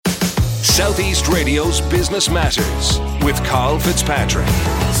Southeast Radio's Business Matters with Carl Fitzpatrick.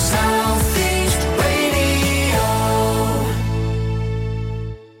 Southeast Radio.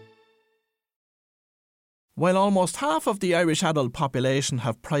 While almost half of the Irish adult population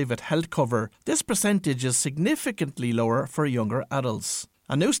have private health cover, this percentage is significantly lower for younger adults.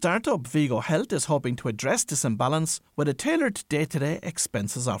 A new startup, Vigo Health, is hoping to address this imbalance with a tailored day-to-day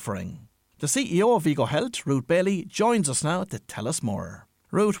expenses offering. The CEO of Vigo Health, Ruth Bailey, joins us now to tell us more.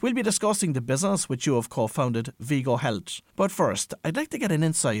 Ruth, we'll be discussing the business which you have co-founded, Vigo Health. But first, I'd like to get an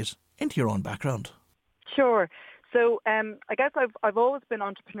insight into your own background. Sure. So I guess I've always been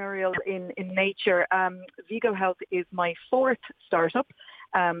entrepreneurial in nature. Vigo Health is my fourth startup.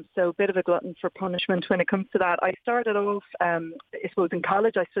 So a bit of a glutton for punishment when it comes to that. I started off, I suppose, in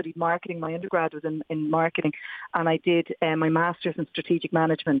college. I studied marketing. My undergrad was in marketing, and I did my master's in strategic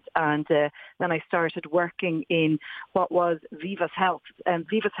management. And then I started working in what was Vivas Health. And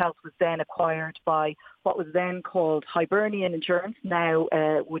Vivas Health was then acquired by what was then called Hibernian Insurance, now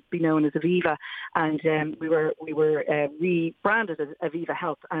would be known as Aviva. And we were rebranded as Aviva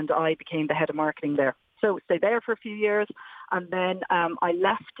Health, and I became the head of marketing there. So stayed there for a few years, and then I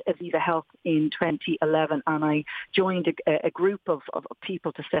left Aviva Health in 2011, and I joined a group of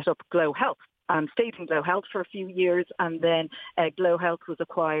people to set up Glow Health. And stayed in Glow Health for a few years, and then Glow Health was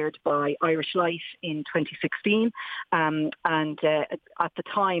acquired by Irish Life in 2016. And at the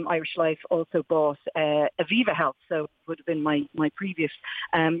time, Irish Life also bought Aviva Health, so it would have been my previous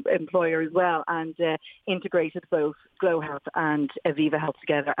employer as well, and integrated both Glow Health and Aviva Health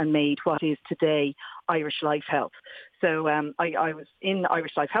together and made what is today Irish Life Health. So I was in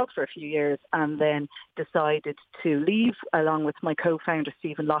Irish Life Health for a few years, and then decided to leave along with my co-founder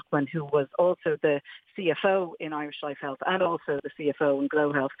Stephen Lockman, who was also the CFO in Irish Life Health and also the CFO in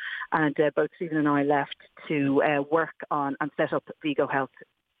Glow Health. And both Stephen and I left to work on and set up Vigo Health.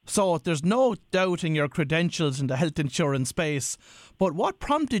 So there's no doubting your credentials in the health insurance space, but what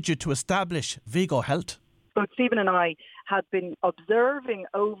prompted you to establish Vigo Health? Both Stephen and I had been observing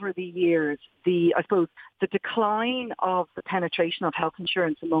over the years the decline of the penetration of health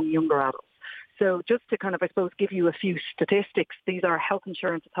insurance among younger adults. So just to kind of, I suppose, give you a few statistics, these are Health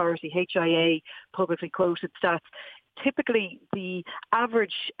Insurance Authority, HIA, publicly quoted stats. Typically, the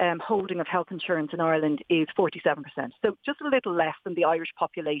average holding of health insurance in Ireland is 47%. So just a little less than the Irish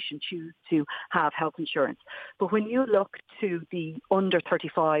population choose to have health insurance. But when you look to the under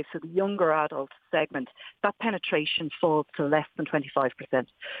 35, so the younger adult segment, that penetration falls to less than 25%.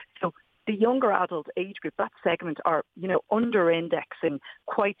 So the younger adult age group, that segment are, under-indexing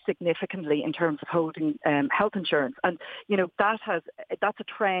quite significantly in terms of holding health insurance. And, that's a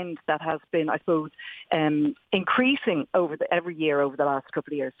trend that has been, I suppose, increasing every year over the last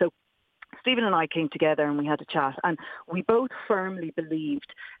couple of years. So Stephen and I came together and we had a chat, and we both firmly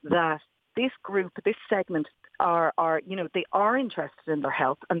believed that this group, this segment are they are interested in their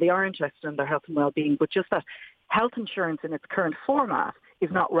health, and they are interested in their health and well-being, but just that health insurance in its current format is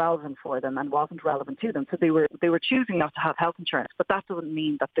not relevant for them and wasn't relevant to them. So they were choosing not to have health insurance, but that doesn't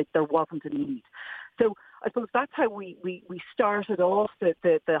mean that there wasn't a need. So I suppose that's how we started off the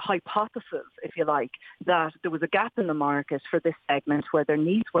hypothesis, if you like, that there was a gap in the market for this segment where their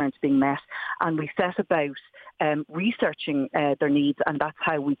needs weren't being met, and we set about researching their needs, and that's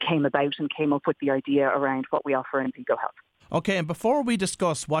how we came about and came up with the idea around what we offer in Vigo Health. OK, and before we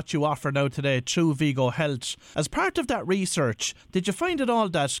discuss what you offer now today through Vigo Health, as part of that research, did you find at all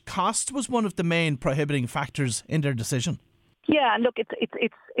that cost was one of the main prohibiting factors in their decision? Yeah, and look,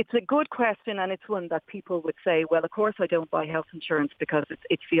 it's a good question, and it's one that people would say, well, of course I don't buy health insurance because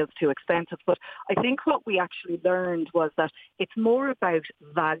it feels too expensive. But I think what we actually learned was that it's more about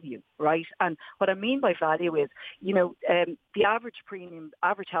value, right? And what I mean by value is, the average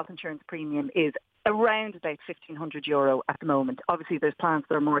health insurance premium is around about €1,500 at the moment. Obviously, there's plans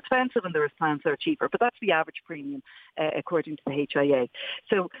that are more expensive and there's plans that are cheaper, but that's the average premium according to the HIA.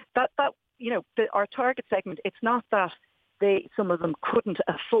 So our target segment, it's not that some of them couldn't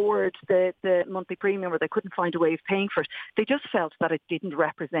afford the monthly premium, or they couldn't find a way of paying for it. They just felt that it didn't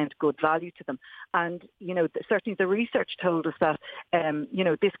represent good value to them. And, certainly the research told us that,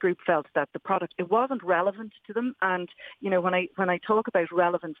 this group felt that the product, it wasn't relevant to them. And, when I talk about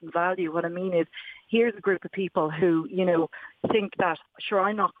relevance and value, what I mean is, here's a group of people who, think that, sure,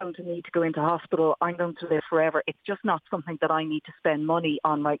 I'm not going to need to go into hospital, I'm going to live forever. It's just not something that I need to spend money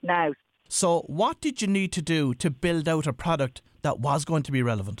on right now. So what did you need to do to build out a product that was going to be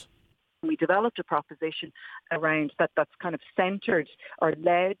relevant? We developed a proposition around that's kind of centred or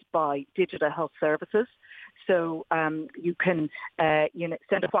led by digital health services. So you can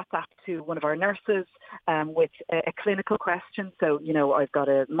send a WhatsApp to one of our nurses with a clinical question. So, I've got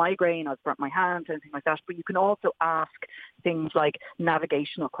a migraine, I've burnt my hand, anything like that. But you can also ask things like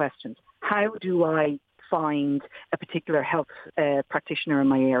navigational questions. How do I find a particular health practitioner in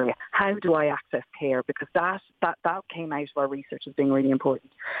my area? How do I access care? Because that came out of our research as being really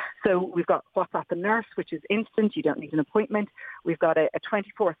important. So we've got WhatsApp a Nurse, which is instant. You don't need an appointment. We've got a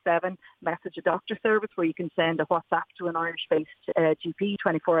 24/7 message a doctor service where you can send a WhatsApp to an Irish-based GP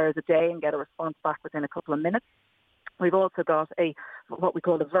 24 hours a day and get a response back within a couple of minutes. We've also got what we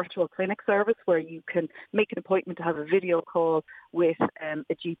call a virtual clinic service where you can make an appointment to have a video call with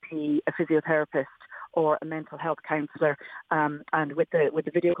a GP, a physiotherapist, or a mental health counsellor, and with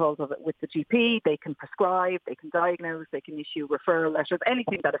the video calls with the GP, they can prescribe, they can diagnose, they can issue referral letters,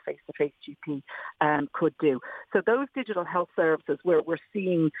 anything that a face-to-face GP could do. So those digital health services we're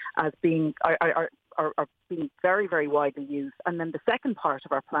seeing as being are being very, very widely used. And then the second part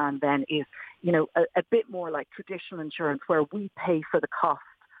of our plan then is, a bit more like traditional insurance where we pay for the cost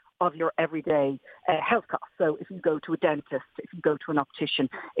of your everyday health costs. So if you go to a dentist, if you go to an optician,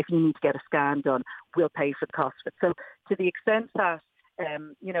 if you need to get a scan done, we'll pay for the cost of it. So to the extent that,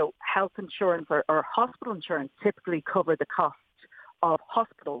 health insurance or hospital insurance typically cover the cost of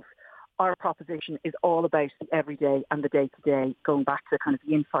hospitals, our proposition is all about the everyday and the day-to-day, going back to kind of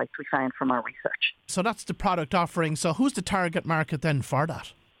the insights we found from our research. So that's the product offering. So who's the target market then for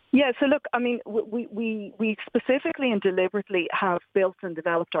that? Yeah, so look, I mean, we specifically and deliberately have built and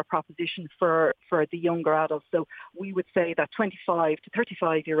developed our proposition for the younger adults. So we would say that 25 to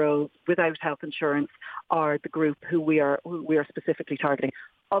 35-year-olds without health insurance are the group who we are specifically targeting.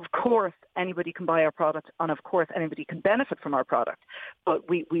 Of course, anybody can buy our product, and of course, anybody can benefit from our product. But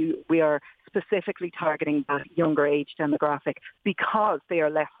we are specifically targeting that younger age demographic because they are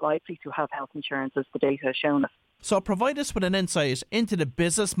less likely to have health insurance, as the data has shown us. So provide us with an insight into the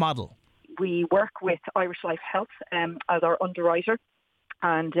business model. We work with Irish Life Health as our underwriter.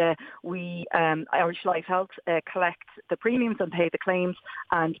 And Irish Life Health collect the premiums and pay the claims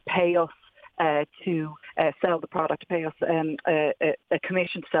and pay us to sell the product, pay us a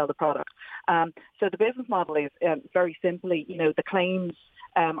commission to sell the product. So the business model is very simply, the claims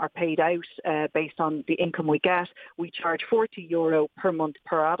are paid out based on the income we get. We charge €40 per month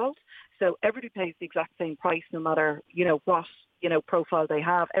per adult. So everybody pays the exact same price, no matter, what, profile they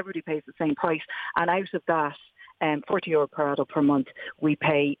have. Everybody pays the same price. And out of that, €40 per adult per month, we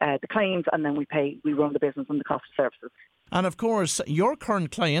pay the claims, and then we run the business and the cost of services. And of course, your current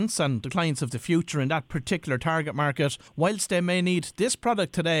clients and the clients of the future in that particular target market, whilst they may need this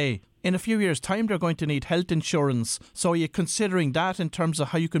product today, in a few years' time they're going to need health insurance. So are you considering that in terms of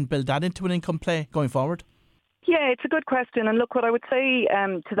how you can build that into an income play going forward? Yeah, it's a good question. And look, what I would say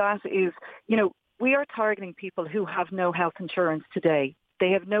to that is, we are targeting people who have no health insurance today. They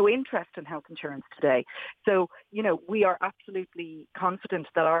have no interest in health insurance today. So, we are absolutely confident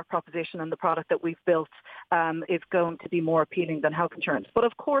that our proposition and the product that we've built is going to be more appealing than health insurance. But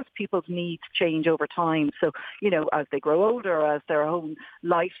of course, people's needs change over time. So, as they grow older, as their own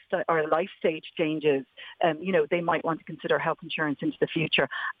life stage changes, they might want to consider health insurance into the future.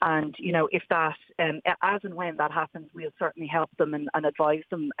 And, if that, as and when that happens, we'll certainly help them and advise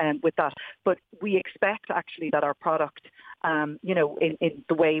them with that. But we expect actually that our product, in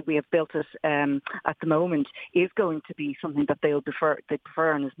the way we have built it at the moment, is going to be something that they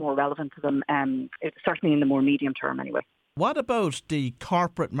prefer and is more relevant to them, certainly in the more medium term anyway. What about the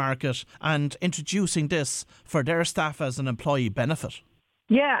corporate market and introducing this for their staff as an employee benefit?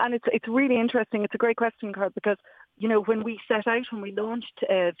 Yeah, and it's really interesting. It's a great question, Carl, because when we launched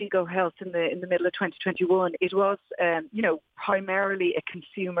Vigo Health in the middle of 2021, it was, primarily a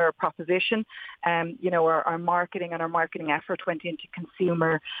consumer proposition. Our marketing and our marketing effort went into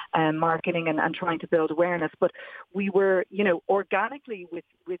consumer marketing and trying to build awareness. But we were, organically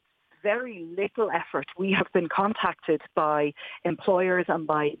with very little effort, we have been contacted by employers and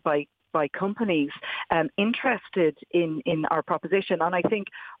by companies interested in our proposition. And I think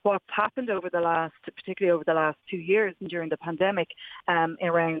what's happened particularly over the last 2 years and during the pandemic,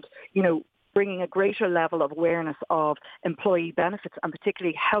 around, bringing a greater level of awareness of employee benefits, and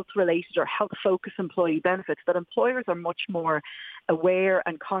particularly health-related or health-focused employee benefits, that employers are much more aware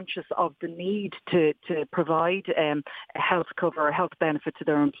and conscious of the need to provide a health cover or health benefit to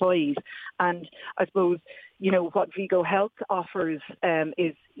their employees. And I suppose, what Vigo Health offers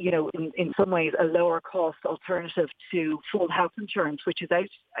is, in some ways a lower cost alternative to full health insurance, which is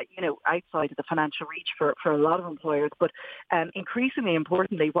outside of the financial reach for a lot of employers. But increasingly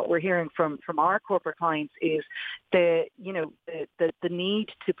importantly, what we're hearing from our corporate clients is the need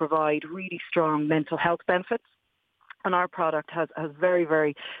to provide really strong mental health benefits. And our product has very,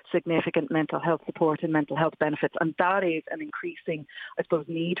 very significant mental health support and mental health benefits. And that is an increasing, I suppose,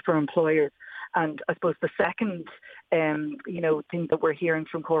 need for employers. And I suppose the second, thing that we're hearing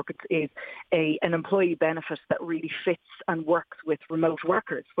from corporates is an employee benefit that really fits and works with remote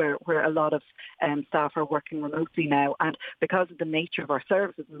workers, where a lot of staff are working remotely now. And because of the nature of our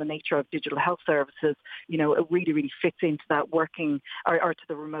services and the nature of digital health services, it really, really fits into that working or to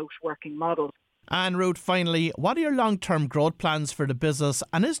the remote working model. And Ruth, finally, what are your long-term growth plans for the business,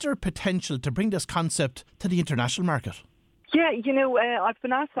 and is there potential to bring this concept to the international market? Yeah, I've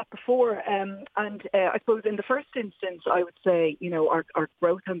been asked that before, and I suppose in the first instance, I would say, our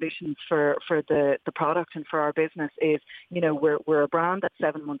growth ambitions for the product and for our business is, we're a brand that's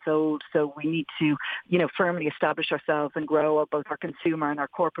 7 months old, so we need to, firmly establish ourselves and grow both our consumer and our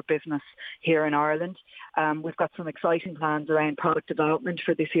corporate business here in Ireland. We've got some exciting plans around product development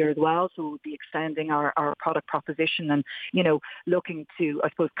for this year as well, so we'll be extending our product proposition and, looking to, I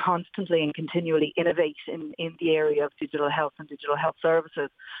suppose, constantly and continually innovate in the area of digital health and digital health services.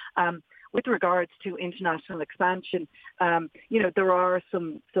 With regards to international expansion, there are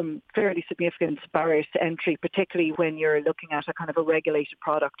some fairly significant barriers to entry, particularly when you're looking at a kind of a regulated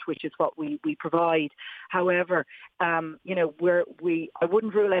product, which is what we provide. However, I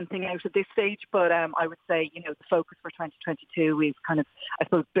wouldn't rule anything out at this stage, but I would say, the focus for 2022 is kind of, I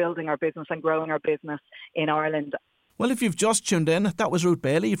suppose, building our business and growing our business in Ireland. Well, if you've just tuned in, that was Ruth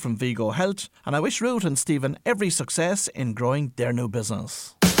Bailey from Vigo Health, and I wish Ruth and Stephen every success in growing their new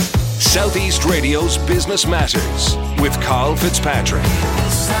business. Southeast Radio's Business Matters with Carl Fitzpatrick.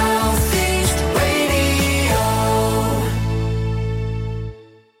 South